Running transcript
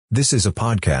This is a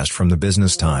podcast from the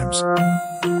Business Times.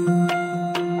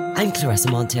 I'm Clarissa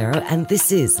Montero, and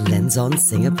this is Lens on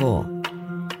Singapore.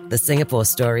 The Singapore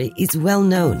story is well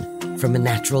known, from a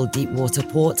natural deep water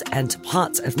port and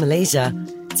part of Malaysia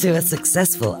to a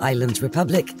successful island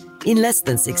republic in less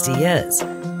than 60 years.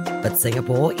 But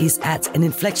Singapore is at an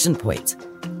inflection point,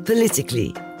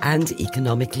 politically and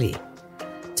economically.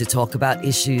 To talk about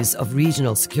issues of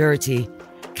regional security,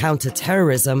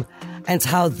 counter-terrorism, and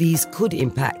how these could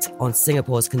impact on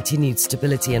Singapore's continued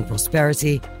stability and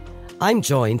prosperity, I'm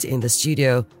joined in the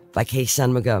studio by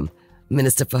Shanmugam,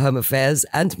 Minister for Home Affairs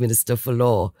and Minister for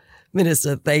Law.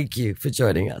 Minister, thank you for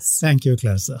joining us. Thank you,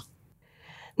 Clarissa.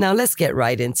 Now let's get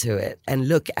right into it and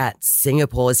look at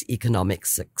Singapore's economic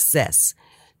success.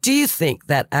 Do you think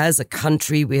that as a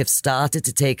country we have started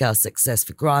to take our success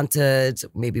for granted?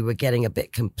 Maybe we're getting a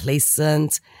bit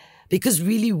complacent? Because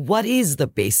really, what is the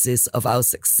basis of our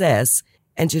success?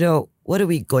 And, what are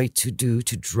we going to do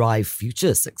to drive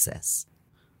future success?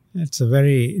 That's a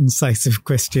very incisive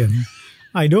question.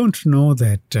 I don't know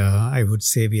that I would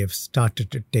say we have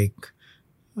started to take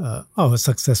our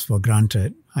success for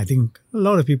granted. I think a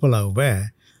lot of people are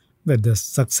aware that the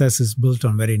success is built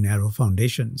on very narrow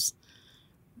foundations.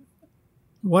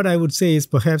 What I would say is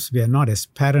perhaps we are not as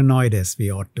paranoid as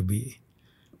we ought to be.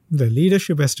 The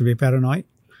leadership has to be paranoid.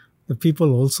 The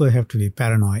people also have to be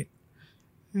paranoid.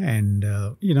 And,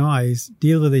 I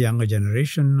deal with the younger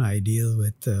generation. I deal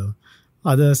with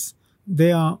others.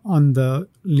 They are on the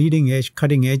leading edge,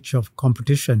 cutting edge of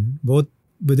competition, both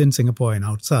within Singapore and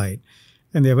outside.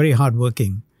 And they're very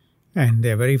hardworking and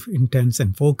they're very intense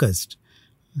and focused.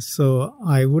 So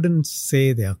I wouldn't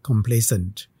say they are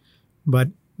complacent, but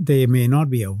they may not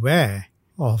be aware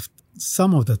of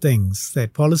some of the things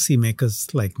that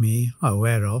policymakers like me are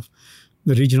aware of.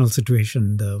 The regional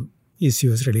situation, the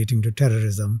issues relating to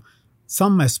terrorism,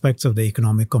 some aspects of the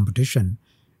economic competition,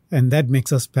 and that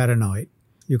makes us paranoid.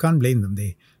 You can't blame them.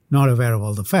 They're not aware of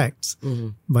all the facts,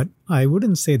 but I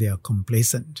wouldn't say they are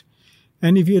complacent.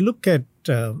 And if you look at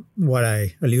what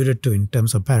I alluded to in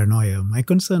terms of paranoia, my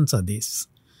concerns are these.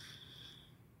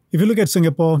 If you look at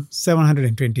Singapore,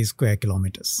 720 square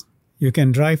kilometers. You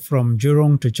can drive from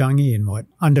Jurong to Changi in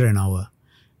under an hour.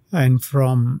 And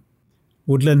from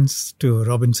Woodlands to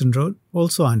Robinson Road,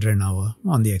 also under an hour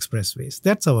on the expressways.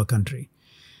 That's our country.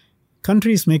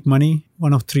 Countries make money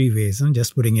one of three ways, and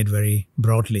just putting it very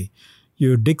broadly.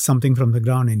 You dig something from the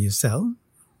ground and you sell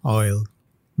oil,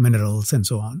 minerals, and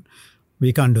so on.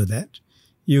 We can't do that.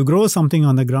 You grow something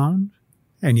on the ground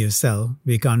and you sell.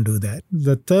 We can't do that.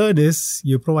 The third is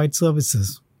you provide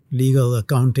services, legal,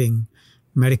 accounting,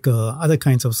 medical, other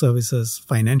kinds of services,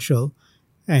 financial,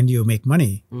 and you make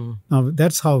money. Now,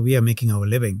 that's how we are making our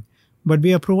living. But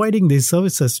we are providing these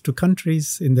services to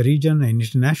countries in the region and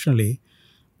internationally.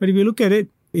 But if you look at it,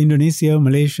 Indonesia,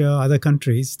 Malaysia, other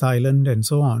countries, Thailand, and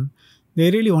so on, they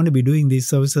really want to be doing these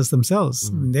services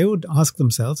themselves. They would ask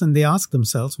themselves, and they ask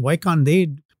themselves, why can't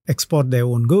they export their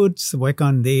own goods? Why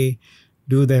can't they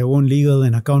do their own legal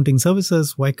and accounting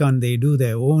services? Why can't they do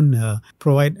their own,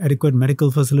 provide adequate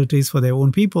medical facilities for their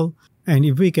own people? And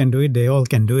if we can do it, they all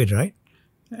can do it, right?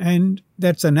 And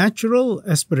that's a natural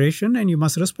aspiration, and you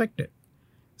must respect it.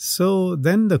 So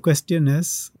then the question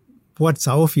is, what's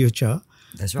our future?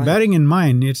 That's right. Bearing in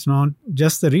mind, it's not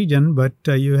just the region, but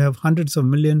you have hundreds of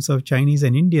millions of Chinese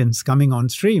and Indians coming on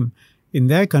stream in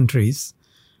their countries.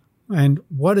 And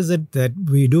what is it that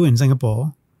we do in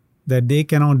Singapore that they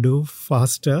cannot do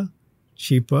faster,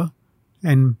 cheaper,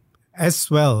 and as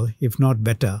well, if not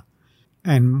better?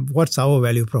 And what's our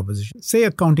value proposition? Say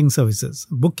accounting services,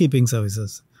 bookkeeping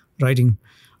services, writing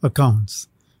accounts.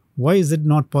 Why is it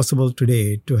not possible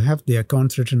today to have the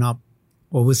accounts written up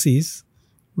overseas,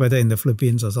 whether in the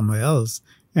Philippines or somewhere else,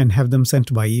 and have them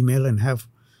sent by email and have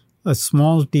a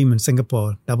small team in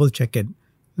Singapore double check it,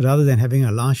 rather than having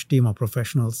a large team of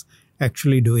professionals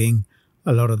actually doing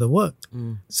a lot of the work?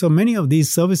 So many of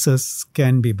these services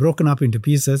can be broken up into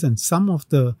pieces, and some of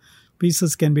the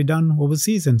pieces can be done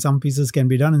overseas and some pieces can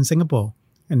be done in Singapore.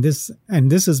 And this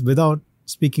is without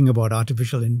speaking about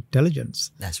artificial intelligence.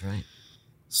 That's right.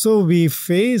 So we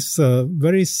face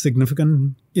very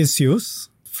significant issues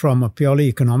from a purely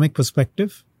economic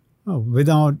perspective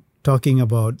without talking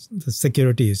about the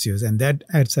security issues. And that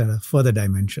adds a further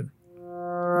dimension.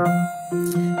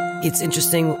 It's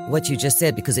interesting what you just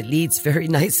said, because it leads very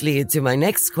nicely into my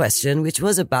next question, which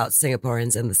was about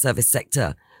Singaporeans and the service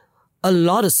sector. A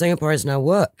lot of Singaporeans now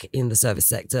work in the service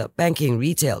sector, banking,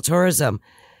 retail, tourism.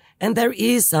 And there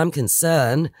is some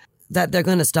concern that they're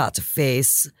going to start to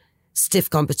face stiff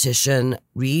competition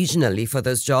regionally for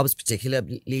those jobs,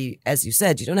 particularly, as you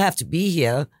said, you don't have to be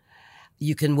here.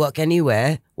 you can work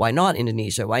anywhere. Why not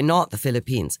Indonesia? Why not the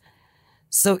Philippines?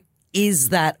 So is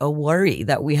that a worry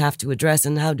that we have to address,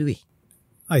 and how do we?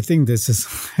 I think this is,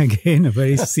 again, a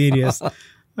very serious,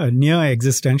 near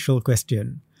existential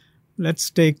question. Let's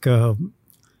take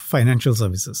financial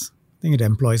services. I think it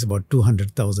employs about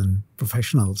 200,000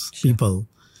 professionals, people,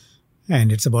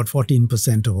 and it's about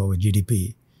 14% of our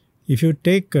GDP. If you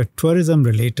take tourism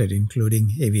related,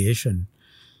 including aviation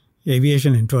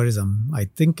and tourism, I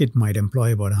think it might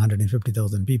employ about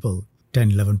 150,000 people,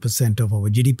 10, 11% of our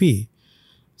GDP.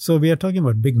 So we are talking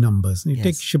about big numbers. You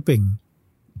take shipping,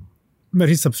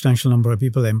 very substantial number of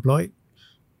people employed,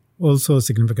 also a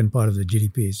significant part of the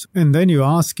GDP. And then you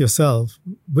ask yourself,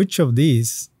 which of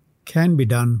these can be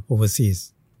done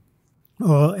overseas?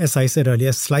 Or, as I said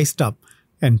earlier, sliced up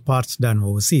and parts done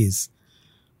overseas.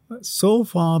 So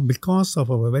far, because of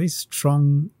our very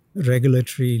strong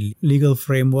regulatory legal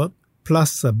framework,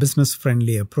 plus a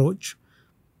business-friendly approach,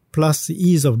 plus the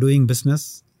ease of doing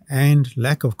business and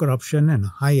lack of corruption and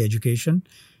high education,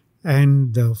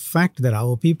 and the fact that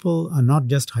our people are not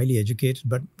just highly educated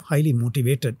but highly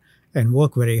motivated and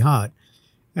work very hard,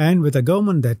 and with a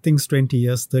government that thinks 20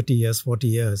 years, 30 years, 40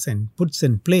 years and puts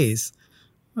in place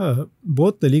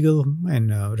both the legal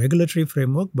and regulatory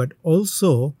framework, but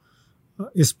also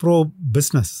is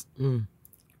pro-business.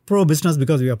 Pro-business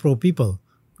because we are pro-people,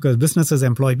 because businesses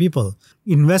employ people.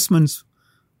 Investments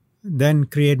then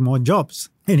create more jobs.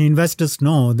 And investors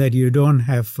know that you don't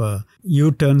have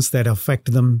U-turns that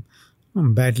affect them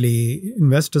badly.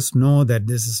 Investors know that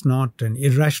this is not an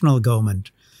irrational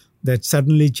government that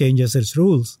suddenly changes its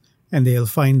rules and they'll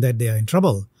find that they are in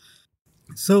trouble.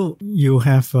 So you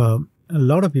have a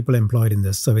lot of people employed in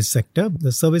the service sector.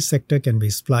 The service sector can be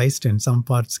spliced and some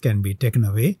parts can be taken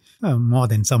away. More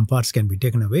than some parts can be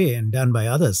taken away and done by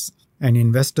others. And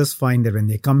investors find that when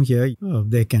they come here,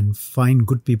 they can find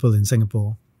good people in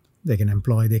Singapore. They can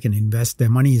employ, they can invest, their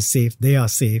money is safe, they are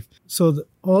safe. So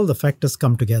all the factors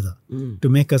come together to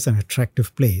make us an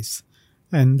attractive place.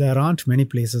 And there aren't many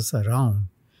places around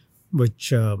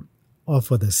which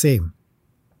offer the same.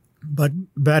 But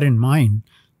bear in mind,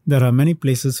 there are many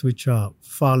places which are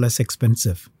far less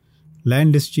expensive.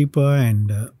 Land is cheaper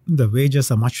and the wages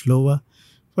are much lower.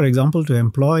 For example, to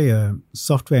employ a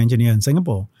software engineer in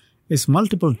Singapore is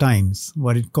multiple times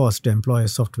what it costs to employ a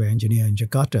software engineer in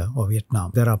Jakarta or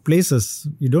Vietnam. There are places,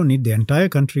 you don't need the entire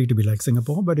country to be like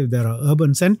Singapore, but if there are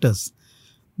urban centers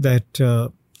that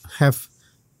have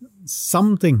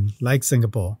something like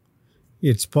Singapore,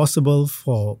 it's possible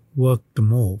for work to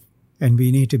move, and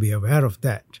we need to be aware of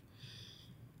that.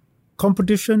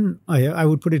 Competition, I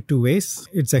would put it two ways.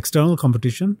 It's external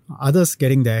competition, others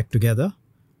getting their act together,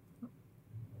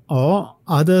 or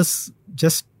others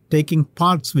just taking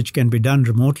parts which can be done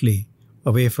remotely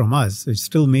away from us, which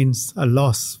still means a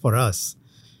loss for us.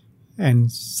 And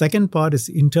second part is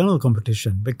internal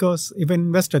competition, because if an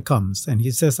investor comes and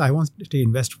he says, I want to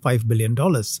invest $5 billion,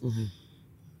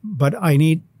 but I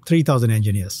need 3,000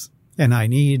 engineers and I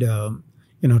need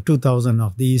 2,000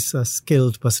 of these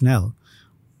skilled personnel.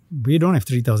 We don't have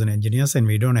 3,000 engineers and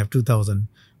we don't have 2,000.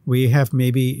 We have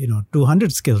maybe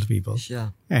 200 skilled people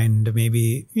and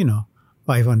maybe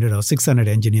 500 or 600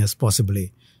 engineers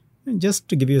possibly. And just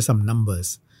to give you some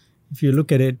numbers, if you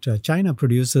look at it, China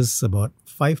produces about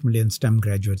 5 million STEM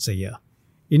graduates a year.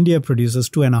 India produces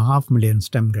 2.5 million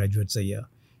STEM graduates a year.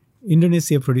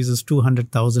 Indonesia produces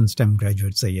 200,000 STEM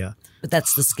graduates a year. But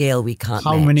that's the scale we can't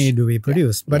How match. many do we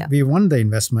produce? But we want the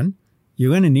investment.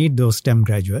 You're going to need those STEM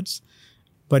graduates.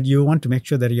 But you want to make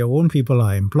sure that your own people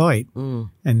are employed.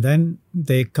 And then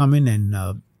they come in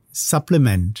and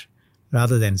supplement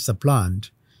rather than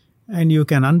supplant. And you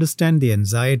can understand the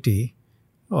anxiety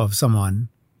of someone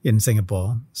in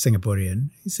Singapore, Singaporean,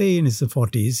 say in his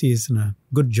 40s, he's in a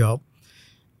good job.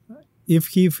 If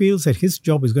he feels that his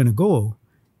job is going to go,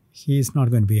 he's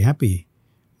not going to be happy.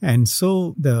 And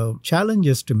so the challenge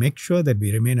is to make sure that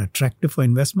we remain attractive for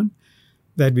investment,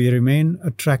 that we remain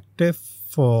attractive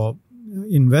for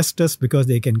investors because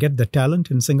they can get the talent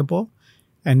in Singapore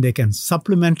and they can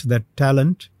supplement that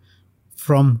talent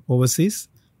from overseas,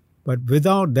 but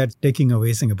without that taking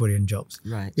away Singaporean jobs.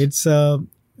 Right. It's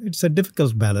a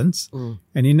difficult balance.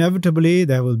 And inevitably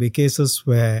there will be cases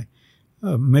where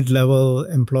mid-level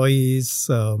employees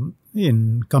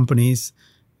in companies,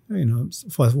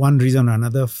 for one reason or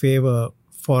another, favor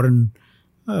foreign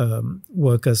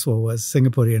workers over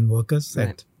Singaporean workers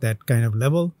at that kind of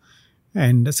level.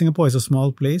 And Singapore is a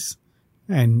small place,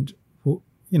 and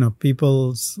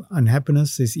people's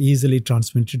unhappiness is easily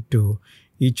transmitted to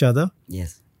each other.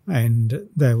 Yes. And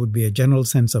there would be a general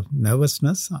sense of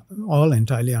nervousness, all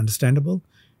entirely understandable.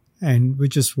 And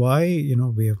which is why,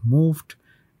 we have moved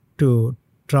to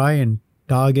try and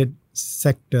target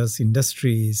sectors,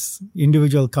 industries,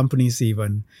 individual companies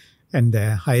even, and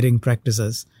their hiring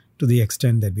practices to the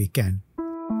extent that we can.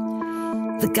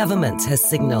 The government has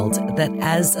signalled that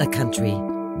as a country,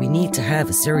 we need to have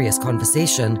a serious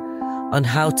conversation on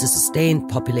how to sustain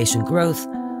population growth,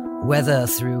 whether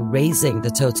through raising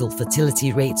the total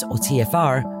fertility rate or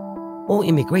TFR, or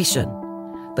immigration.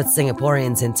 But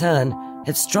Singaporeans in turn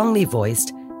have strongly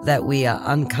voiced that we are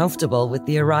uncomfortable with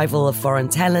the arrival of foreign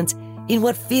talent in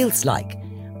what feels like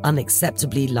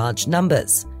unacceptably large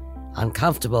numbers,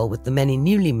 uncomfortable with the many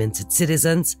newly minted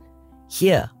citizens.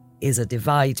 Here is a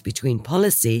divide between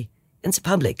policy and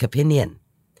public opinion.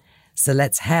 So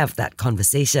let's have that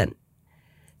conversation.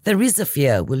 There is a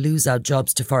fear we'll lose our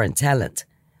jobs to foreign talent.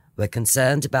 We're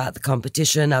concerned about the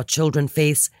competition our children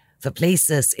face for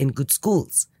places in good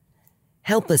schools.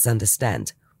 Help us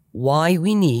understand why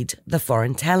we need the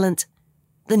foreign talent,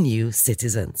 the new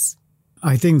citizens.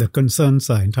 I think the concerns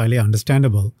are entirely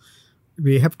understandable.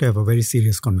 We have to have a very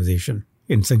serious conversation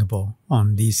in Singapore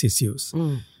on these issues.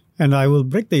 And I will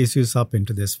break the issues up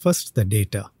into this. First, the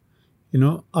data.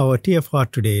 Our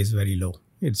TFR today is very low.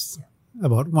 It's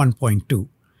about 1.2.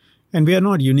 And we are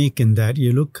not unique in that.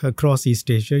 You look across East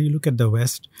Asia, you look at the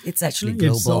West. It's actually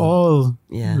global. It's all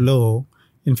low.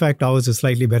 In fact, ours is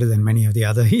slightly better than many of the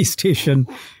other East Asian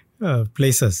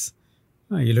places.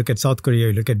 You look at South Korea,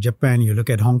 you look at Japan, you look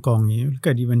at Hong Kong, you look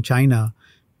at even China.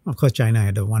 Of course, China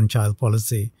had a one-child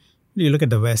policy. You look at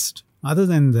the West. Other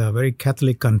than the very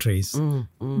Catholic countries,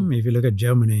 if you look at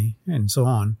Germany and so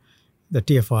on, the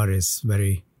TFR is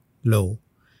very low.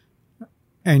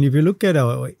 And if you look at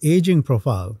our aging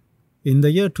profile, in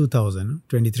the year 2000,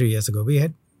 23 years ago, we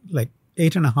had like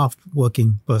 8.5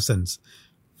 working persons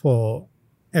for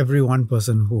every one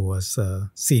person who was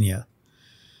a senior.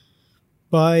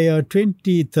 By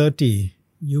 2030,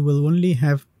 you will only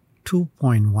have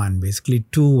 2.1, basically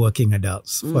 2 working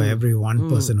adults for every one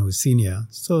person who is senior.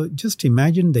 So just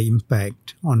imagine the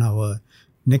impact on our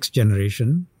next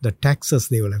generation, the taxes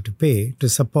they will have to pay to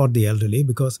support the elderly,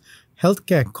 because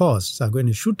healthcare costs are going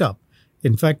to shoot up.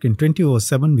 In fact, in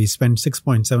 2007, we spent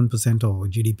 6.7% of our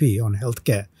GDP on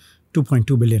healthcare,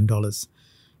 $2.2 billion.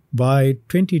 By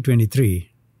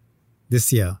 2023,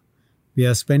 this year, we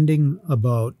are spending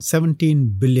about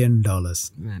 $17 billion.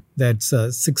 Right. That's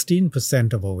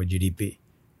 16% of our GDP.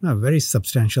 A very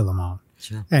substantial amount.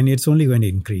 Sure. And it's only going to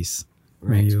increase.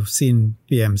 Right. When you've seen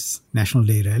PM's National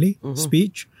Day rally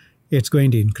speech, it's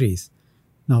going to increase.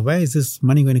 Now, where is this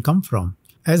money going to come from?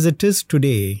 As it is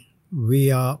today,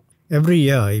 we are, every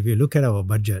year, if you look at our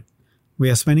budget, we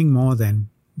are spending more than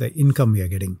the income we are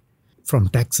getting from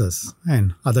taxes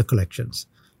and other collections.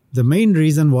 The main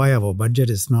reason why our budget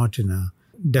is not in a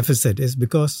deficit is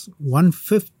because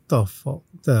 1/5 of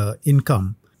the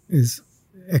income is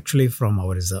actually from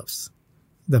our reserves.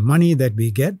 The money that we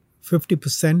get,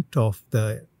 50% of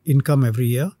the income every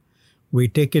year, we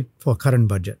take it for current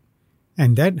budget.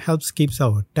 And that helps keeps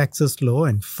our taxes low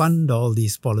and fund all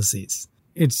these policies.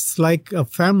 It's like a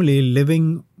family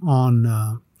living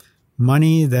on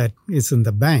money that is in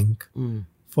the bank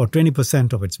for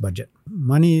 20% of its budget.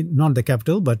 Money, not the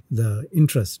capital, but the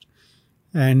interest.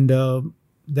 And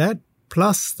that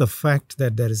plus the fact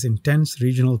that there is intense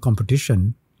regional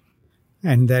competition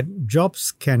and that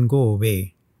jobs can go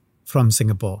away from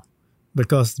Singapore,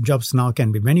 because jobs now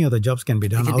can be, many of the jobs can be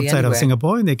done outside of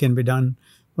Singapore, and they can be done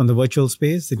from the virtual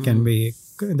space. It can be,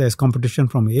 there's competition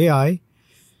from AI.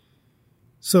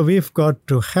 So we've got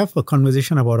to have a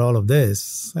conversation about all of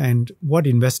this and what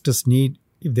investors need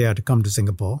if they are to come to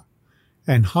Singapore.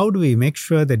 And how do we make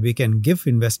sure that we can give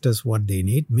investors what they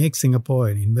need, make Singapore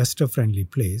an investor-friendly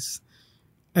place,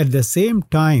 at the same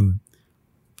time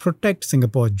protect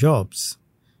Singapore jobs.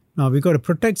 Now, we've got to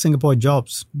protect Singapore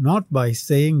jobs, not by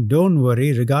saying, don't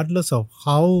worry, regardless of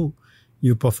how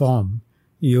you perform,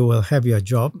 you will have your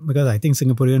job, because I think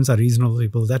Singaporeans are reasonable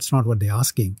people. That's not what they're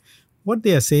asking. What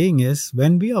they are saying is,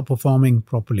 when we are performing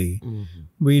properly,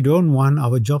 we don't want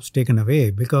our jobs taken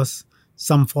away because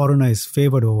some foreigner is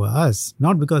favored over us,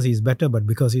 not because he's better, but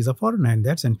because he's a foreigner, and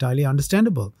that's entirely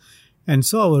understandable. And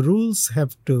so our rules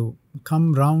have to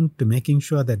come round to making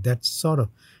sure that that's sort of,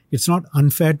 it's not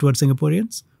unfair towards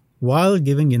Singaporeans, while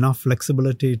giving enough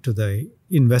flexibility to the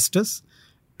investors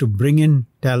to bring in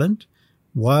talent,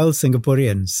 while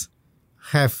Singaporeans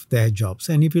have their jobs.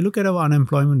 And if you look at our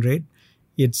unemployment rate,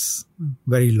 it's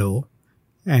very low.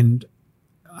 And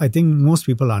I think most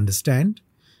people understand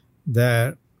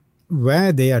that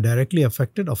where they are directly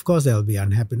affected, of course, there will be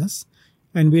unhappiness.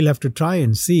 And we'll have to try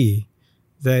and see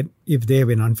that if they have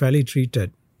been unfairly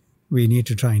treated, we need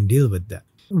to try and deal with that.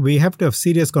 We have to have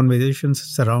serious conversations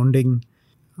surrounding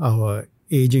our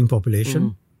aging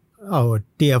population, our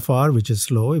TFR, which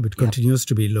is low, if it continues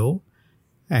to be low.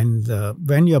 And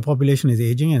when your population is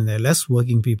aging and there are less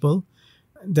working people,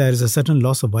 there is a certain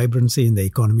loss of vibrancy in the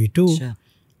economy too. Sure.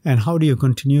 And how do you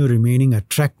continue remaining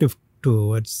attractive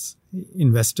towards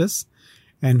investors?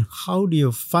 And how do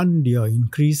you fund your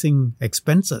increasing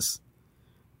expenses?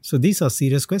 So these are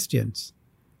serious questions.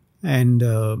 And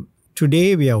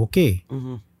today we are okay.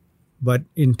 But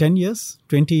in 10 years,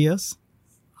 20 years,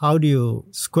 how do you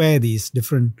square these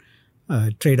different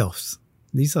trade-offs?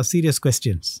 These are serious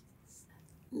questions.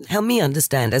 Help me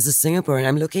understand, as a Singaporean,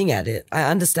 I'm looking at it. I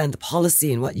understand the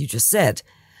policy and what you just said.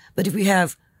 But if we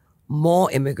have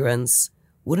more immigrants,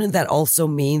 wouldn't that also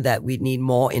mean that we need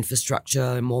more infrastructure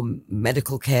and more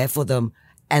medical care for them?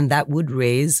 And that would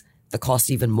raise the cost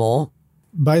even more?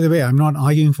 By the way, I'm not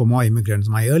arguing for more immigrants.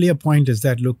 My earlier point is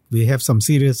that, look, we have some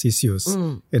serious issues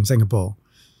in Singapore.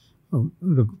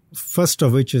 The first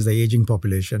of which is the aging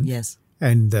population. Yes.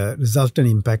 And the resultant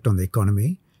impact on the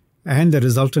economy and the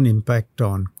resultant impact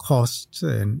on costs,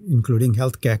 and including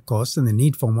healthcare costs and the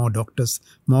need for more doctors,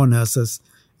 more nurses,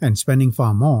 and spending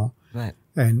far more. Right.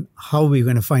 And how we're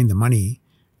going to find the money.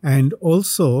 And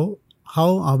also,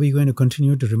 how are we going to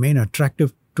continue to remain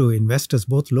attractive to investors,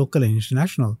 both local and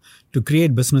international, to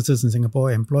create businesses in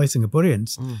Singapore, employ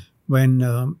Singaporeans,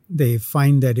 when they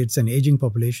find that it's an aging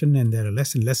population and there are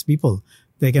less and less people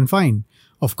they can find.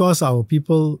 Of course, our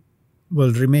people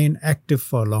will remain active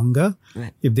for longer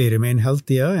if they remain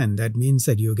healthier, and that means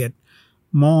that you get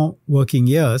more working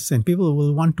years, and people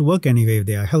will want to work anyway if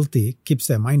they are healthy, keeps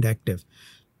their mind active.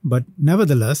 But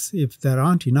nevertheless, if there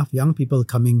aren't enough young people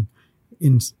coming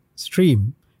in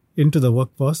stream into the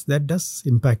workforce, that does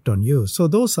impact on you. So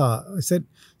those are, I said,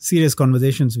 serious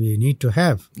conversations we need to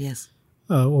have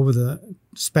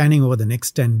spanning over the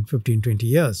next 10, 15, 20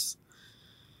 years.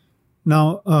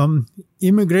 Now,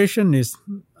 immigration is,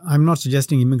 I'm not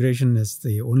suggesting immigration is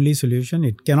the only solution.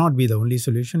 It cannot be the only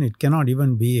solution. It cannot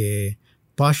even be a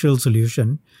partial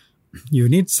solution. You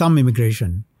need some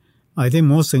immigration. I think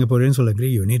most Singaporeans will agree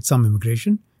you need some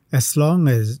immigration, as long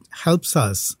as it helps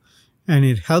us and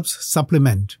it helps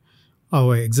supplement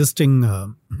our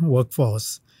existing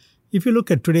workforce. If you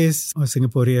look at today's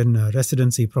Singaporean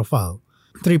residency profile,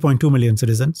 3.2 million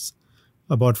citizens,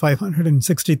 about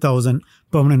 560,000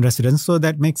 permanent residents. So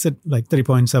that makes it like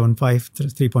 3.75,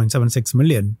 3.76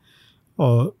 million,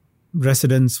 or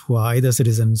residents who are either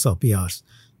citizens or PRs.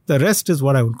 The rest is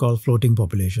what I would call floating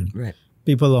population. Right.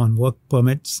 People on work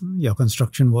permits, your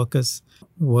construction workers,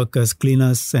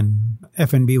 cleaners and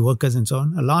F&B workers and so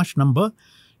on, a large number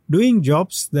doing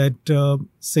jobs that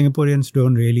Singaporeans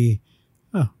don't really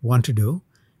want to do.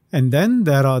 And then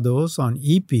there are those on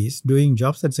EPs doing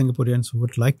jobs that Singaporeans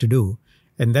would like to do.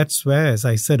 And that's where, as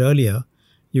I said earlier,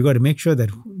 you got to make sure that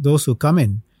those who come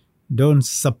in don't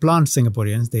supplant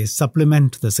Singaporeans, they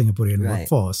supplement the Singaporean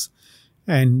workforce.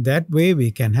 And that way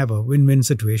we can have a win-win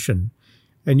situation.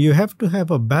 And you have to have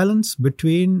a balance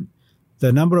between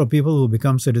the number of people who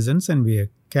become citizens, and we are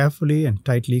carefully and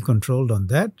tightly controlled on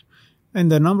that,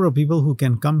 and the number of people who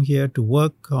can come here to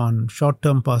work on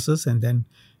short-term passes and then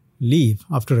leave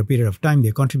after a period of time.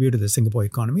 They contribute to the Singapore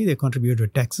economy, they contribute to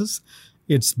taxes.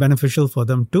 It's beneficial for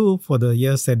them too for the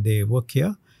years that they work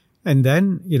here, and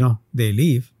then, they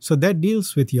leave. So that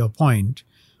deals with your point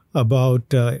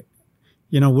about,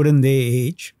 wouldn't they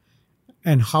age?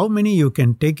 And how many you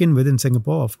can take in within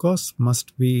Singapore, of course,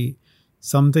 must be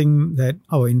something that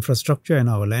our infrastructure and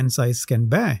our land size can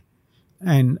bear.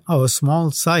 And our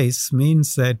small size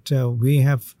means that we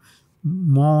have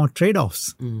more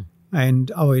trade-offs.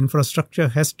 And our infrastructure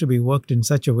has to be worked in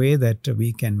such a way that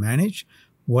we can manage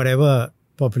whatever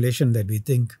population that we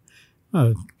think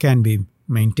can be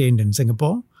maintained in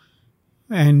Singapore.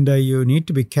 And you need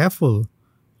to be careful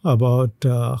about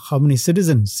how many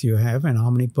citizens you have and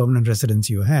how many permanent residents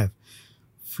you have.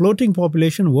 Floating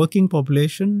population, working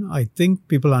population, I think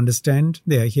people understand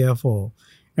they are here for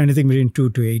anything between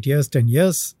 2 to 8 years, 10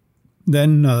 years.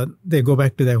 Then they go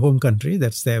back to their home country.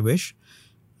 That's their wish.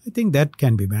 I think that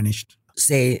can be managed.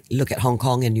 Say, look at Hong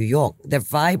Kong and New York. They're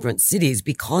vibrant cities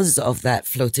because of that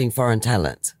floating foreign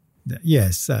talent.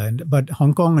 Yes, but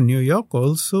Hong Kong and New York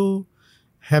also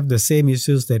have the same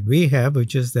issues that we have,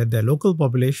 which is that the local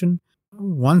population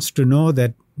wants to know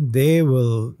that they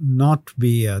will not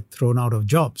be thrown out of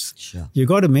jobs. Sure. You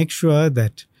got to make sure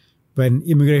that when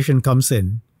immigration comes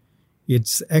in,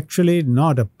 it's actually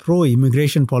not a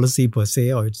pro-immigration policy per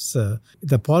se, or it's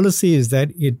the policy is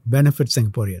that it benefits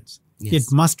Singaporeans. Yes.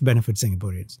 It must benefit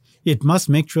Singaporeans. It must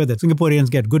make sure that Singaporeans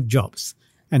get good jobs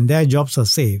and their jobs are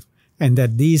safe, and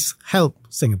that these help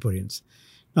Singaporeans.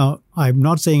 Now, I'm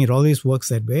not saying it always works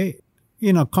that way.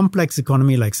 In a complex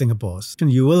economy like Singapore's,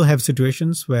 you will have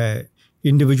situations where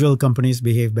individual companies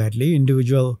behave badly,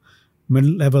 individual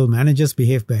mid-level managers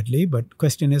behave badly. But the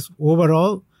question is,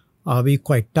 overall, are we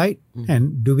quite tight?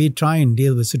 And do we try and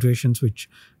deal with situations which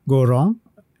go wrong?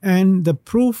 And the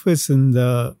proof is in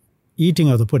the eating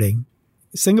of the pudding.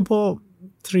 Singapore,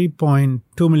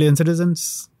 3.2 million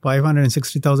citizens,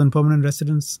 560,000 permanent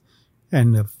residents,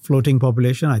 and a floating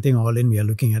population. I think all in we are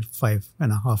looking at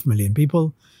 5.5 million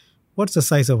people. What's the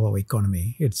size of our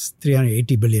economy? It's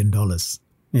 $380 billion,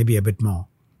 maybe a bit more,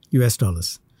 US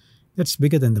dollars. That's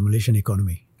bigger than the Malaysian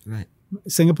economy. Right.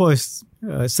 Singapore is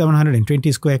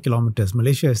 720 square kilometers.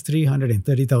 Malaysia is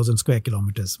 330,000 square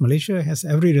kilometers. Malaysia has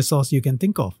every resource you can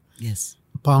think of. Yes.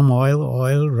 Palm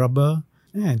oil, rubber,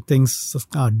 and things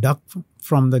are dug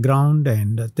from the ground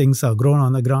and things are grown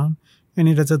on the ground. And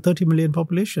it has a 30 million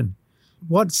population.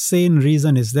 What sane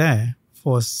reason is there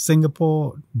for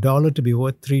Singapore dollar to be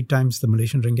worth 3 times the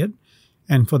Malaysian ringgit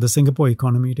and for the Singapore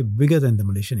economy to be bigger than the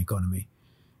Malaysian economy?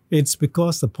 It's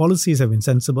because the policies have been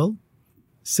sensible.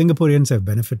 Singaporeans have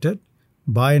benefited.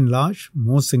 By and large,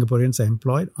 most Singaporeans are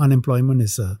employed. Unemployment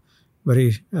is a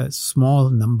very small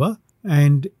number.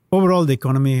 And overall, the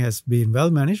economy has been well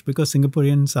managed because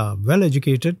Singaporeans are well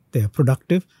educated, they are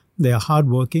productive, they are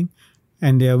hardworking,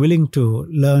 and they are willing to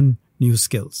learn new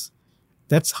skills.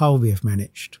 That's how we have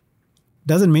managed.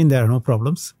 Doesn't mean there are no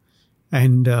problems.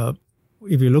 And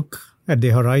if you look at the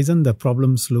horizon, the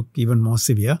problems look even more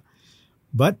severe.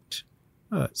 But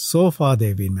so far,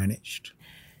 they've been managed.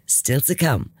 Still to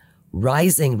come,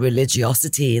 rising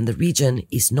religiosity in the region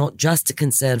is not just a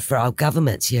concern for our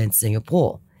government here in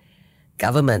Singapore.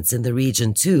 Governments in the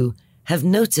region too have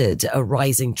noted a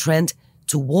rising trend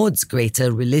towards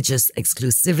greater religious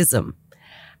exclusivism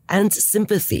and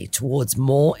sympathy towards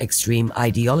more extreme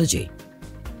ideology.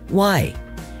 Why?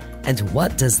 And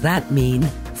what does that mean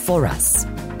for us?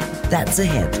 That's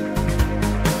ahead.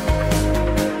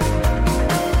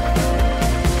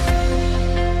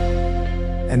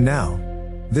 And now,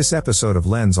 this episode of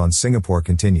Lens on Singapore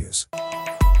continues.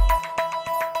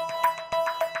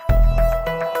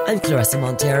 I'm Clarissa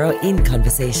Montero in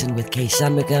conversation with K.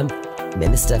 Shanmugam,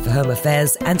 Minister for Home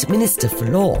Affairs and Minister for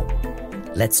Law.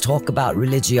 Let's talk about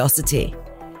religiosity.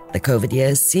 The COVID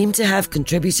years seem to have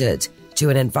contributed to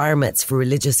an environment for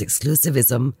religious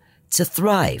exclusivism to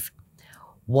thrive.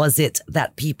 Was it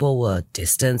that people were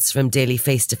distanced from daily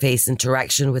face-to-face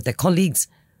interaction with their colleagues,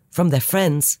 from their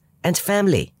friends and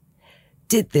family?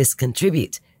 Did this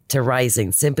contribute to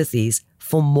rising sympathies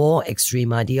for more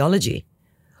extreme ideology?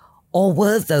 Or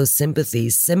were those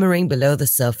sympathies simmering below the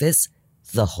surface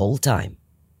the whole time?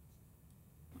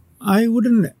 I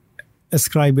wouldn't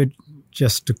ascribe it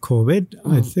just to COVID.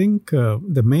 I think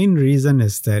the main reason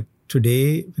is that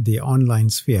today, with the online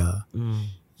sphere,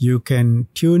 you can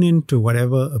tune into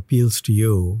whatever appeals to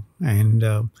you, and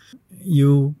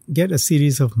you get a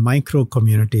series of micro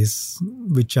communities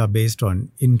which are based on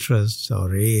interests or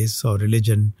race or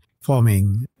religion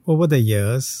forming. Over the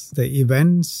years, the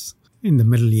events in the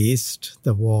Middle East,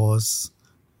 the wars,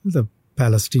 the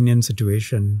Palestinian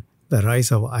situation, the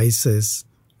rise of ISIS,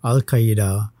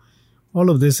 Al-Qaeda,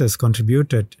 all of this has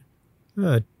contributed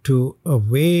to a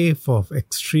wave of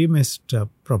extremist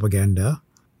propaganda.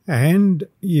 And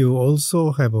you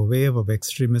also have a wave of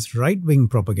extremist right-wing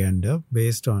propaganda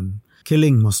based on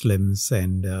killing Muslims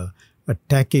and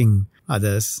attacking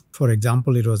others. For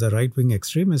example, it was a right-wing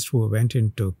extremist who went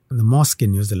into the mosque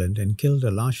in New Zealand and killed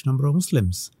a large number of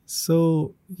Muslims.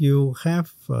 So you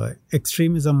have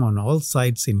extremism on all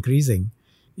sides increasing.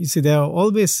 You see, there are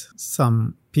always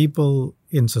some people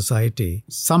in society,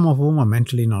 some of whom are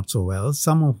mentally not so well,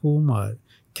 some of whom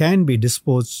can be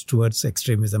disposed towards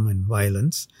extremism and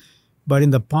violence. But in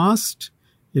the past,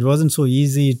 it wasn't so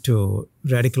easy to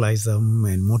radicalize them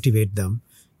and motivate them.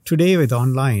 Today with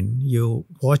online, you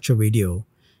watch a video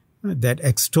that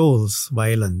extols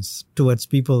violence towards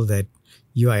people that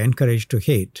you are encouraged to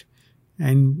hate.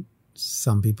 And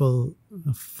some people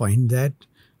find that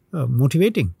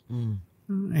motivating.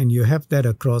 And you have that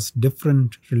across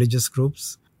different religious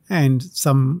groups, and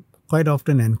some quite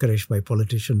often encouraged by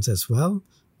politicians as well,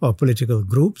 or political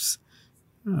groups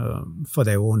for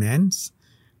their own ends.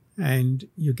 And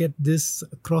you get this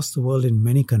across the world in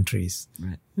many countries.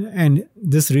 Right. And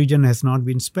this region has not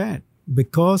been spared.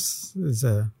 Because there's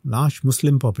a large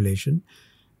Muslim population,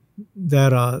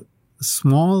 there are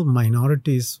small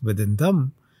minorities within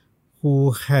them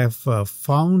who have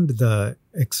found the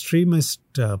extremist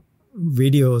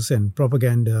videos and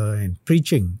propaganda and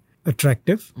preaching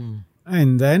attractive.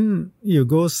 And then you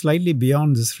go slightly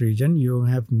beyond this region, you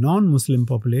have non-Muslim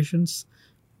populations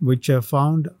which have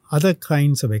found other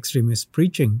kinds of extremist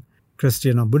preaching,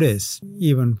 Christian or Buddhist,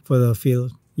 even further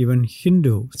afield, even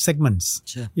Hindu segments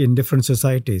in different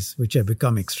societies which have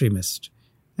become extremist.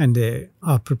 And they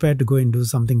are prepared to go and do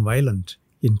something violent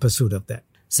in pursuit of that.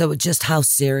 So just how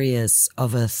serious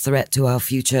of a threat to our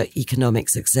future economic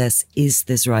success is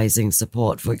this rising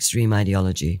support for extreme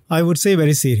ideology? I would say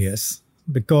very serious,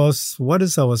 because what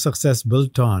is our success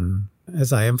built on?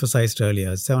 As I emphasized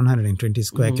earlier, 720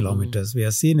 square kilometers. We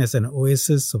are seen as an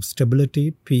oasis of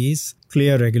stability, peace,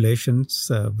 clear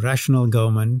regulations, rational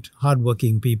government,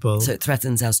 hardworking people. So it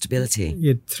threatens our stability.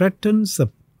 It threatens the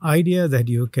idea that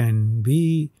you can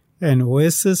be an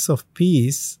oasis of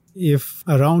peace if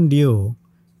around you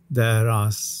there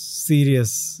are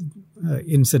serious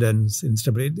incidents,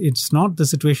 instability. It's not the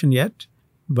situation yet,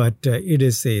 but it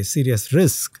is a serious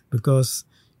risk, because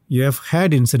you have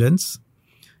had incidents.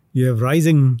 You have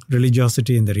rising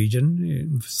religiosity in the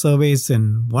region. Surveys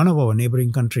in one of our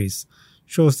neighboring countries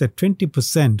shows that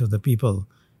 20% of the people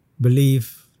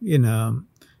believe in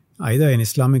either an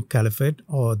Islamic caliphate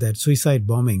or that suicide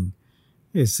bombing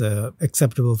is an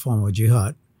acceptable form of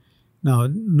jihad. Now,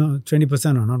 no,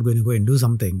 20% are not going to go and do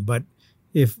something, but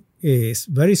if a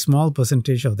very small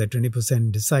percentage of that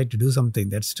 20% decide to do something,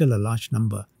 that's still a large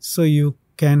number. So you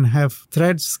can have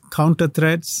threats, counter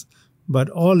threats, but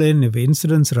all in, if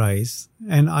incidents rise,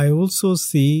 and I also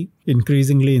see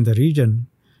increasingly in the region,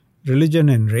 religion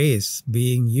and race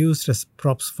being used as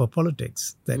props for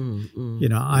politics. That,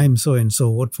 I'm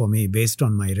so-and-so, vote for me based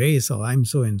on my race, or I'm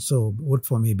so-and-so, vote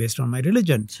for me based on my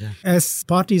religion. Sure. As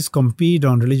parties compete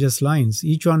on religious lines,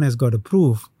 each one has got to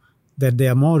prove that they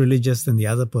are more religious than the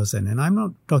other person. And I'm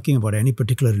not talking about any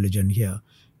particular religion here,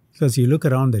 because you look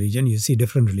around the region, you see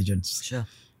different religions. Sure.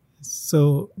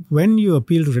 So when you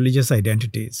appeal to religious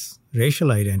identities,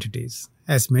 racial identities,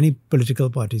 as many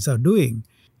political parties are doing,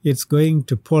 it's going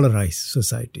to polarize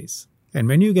societies. And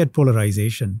when you get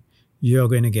polarization, you're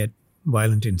going to get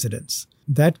violent incidents.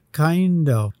 That kind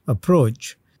of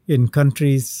approach in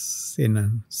countries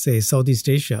in, say, Southeast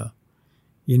Asia,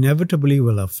 inevitably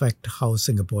will affect how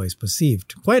Singapore is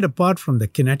perceived, quite apart from the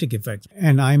kinetic effects.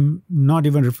 And I'm not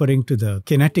even referring to the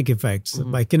kinetic effects.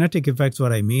 By kinetic effects,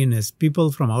 what I mean is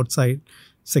people from outside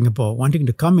Singapore wanting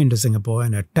to come into Singapore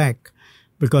and attack,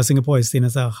 because Singapore is seen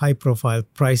as a high-profile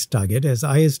price target, as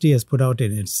ISD has put out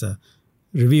in its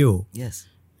review. Yes.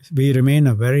 We remain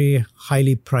a very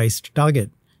highly priced target,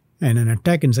 and an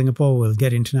attack in Singapore will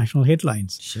get international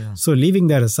headlines. Sure. So leaving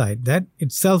that aside, that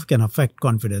itself can affect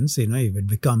confidence, if it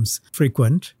becomes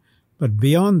frequent. But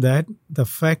beyond that, the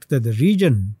fact that the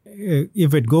region,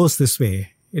 if it goes this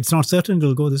way, it's not certain it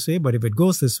will go this way, but if it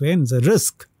goes this way, and it's a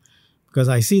risk, because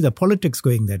I see the politics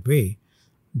going that way,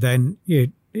 then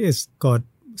it has got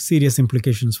serious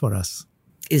implications for us.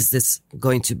 Is this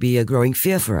going to be a growing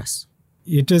fear for us?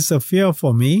 It is a fear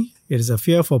for me. It is a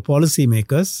fear for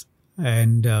policymakers.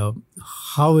 And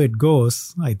how it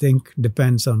goes, I think,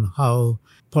 depends on how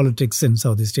politics in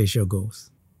Southeast Asia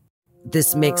goes.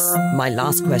 This makes my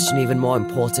last question even more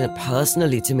important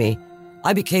personally to me.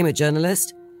 I became a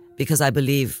journalist because I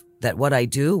believe that what I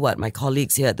do, what my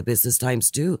colleagues here at the Business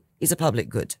Times do, is a public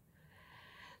good.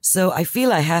 So I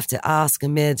feel I have to ask,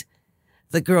 amid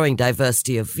the growing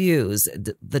diversity of views,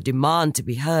 the demand to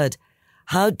be heard,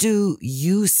 how do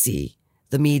you see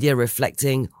the media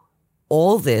reflecting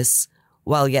all this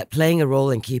while yet playing a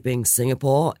role in keeping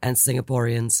Singapore and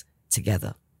Singaporeans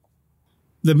together?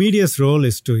 The media's role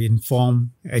is to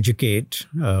inform, educate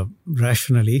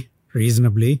rationally,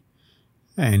 reasonably.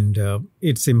 And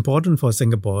it's important for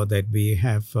Singapore that we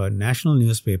have national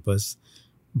newspapers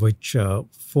which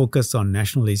focus on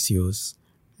national issues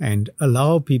and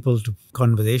allow people to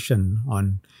conversation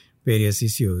on various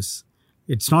issues.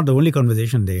 It's not the only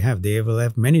conversation they have. They will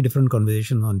have many different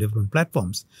conversations on different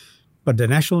platforms. But the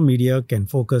national media can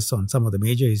focus on some of the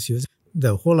major issues.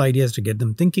 The whole idea is to get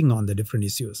them thinking on the different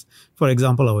issues. For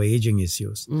example, our aging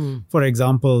issues. For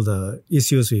example, the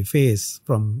issues we face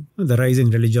from the rising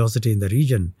religiosity in the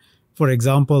region. For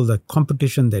example, the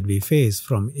competition that we face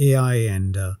from AI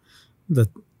and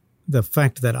the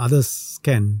fact that others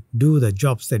can do the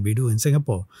jobs that we do in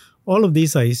Singapore. All of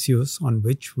these are issues on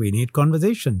which we need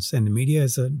conversations, and the media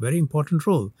has a very important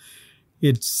role.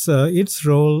 Its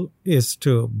role is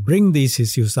to bring these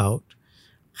issues out,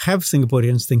 have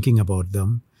Singaporeans thinking about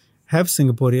them, have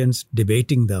Singaporeans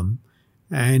debating them,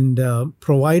 and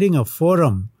providing a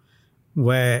forum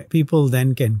where people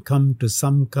then can come to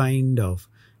some kind of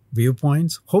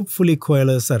viewpoints, hopefully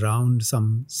coalesce around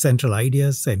some central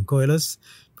ideas and coalesce,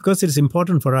 because it is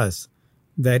important for us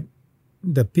that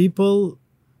the people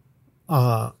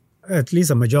are, at least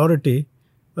a majority,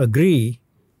 agree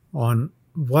on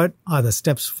what are the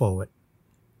steps forward?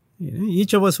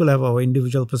 Each of us will have our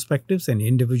individual perspectives and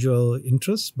individual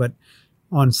interests, but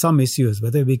on some issues,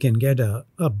 whether we can get a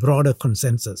broader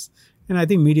consensus. And I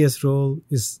think media's role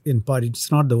is, in part,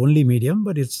 it's not the only medium,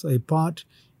 but it's a part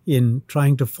in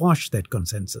trying to forge that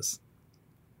consensus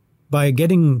by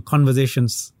getting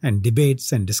conversations and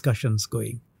debates and discussions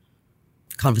going.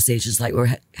 Conversations like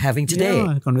we're having today.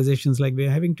 Yeah, conversations like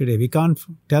we're having today. We can't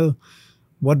tell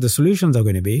what the solutions are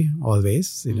going to be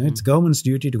always. It's government's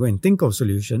duty to go and think of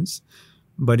solutions,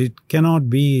 but it cannot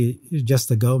be just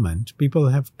the government. People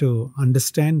have to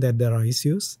understand that there are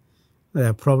issues, there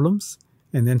are problems,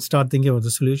 and then start thinking about the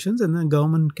solutions, and then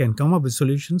government can come up with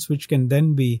solutions which can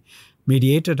then be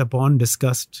mediated upon,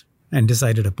 discussed, and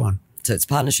decided upon. So it's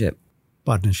partnership.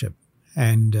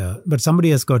 And but somebody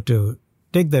has got to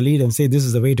take the lead and say this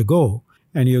is the way to go,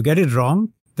 and you get it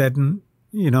wrong, then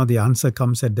the answer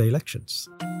comes at the elections.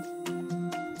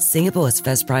 Singapore's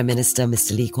first Prime Minister,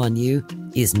 Mr. Lee Kuan Yew,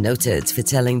 is noted for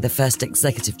telling the first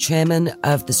executive chairman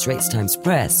of the Straits Times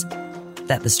Press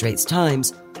that the Straits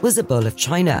Times was a bowl of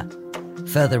china,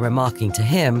 further remarking to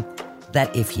him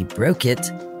that if he broke it,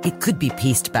 it could be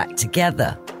pieced back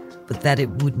together, but that it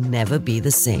would never be the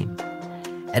same,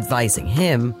 advising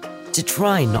him to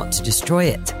try not to destroy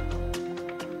it.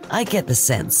 I get the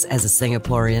sense, as a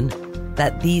Singaporean,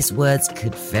 that these words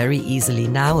could very easily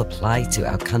now apply to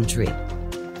our country.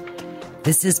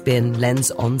 This has been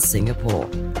Lens on Singapore.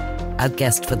 Our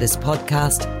guest for this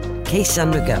podcast,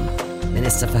 Shanmugam,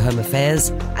 Minister for Home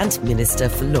Affairs and Minister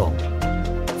for Law.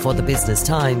 For the Business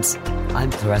Times, I'm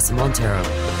Clarissa Montero.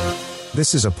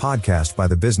 This is a podcast by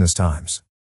the Business Times.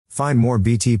 Find more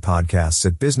BT podcasts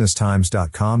at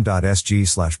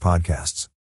businesstimes.com.sg/podcasts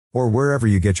or wherever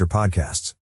you get your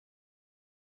podcasts.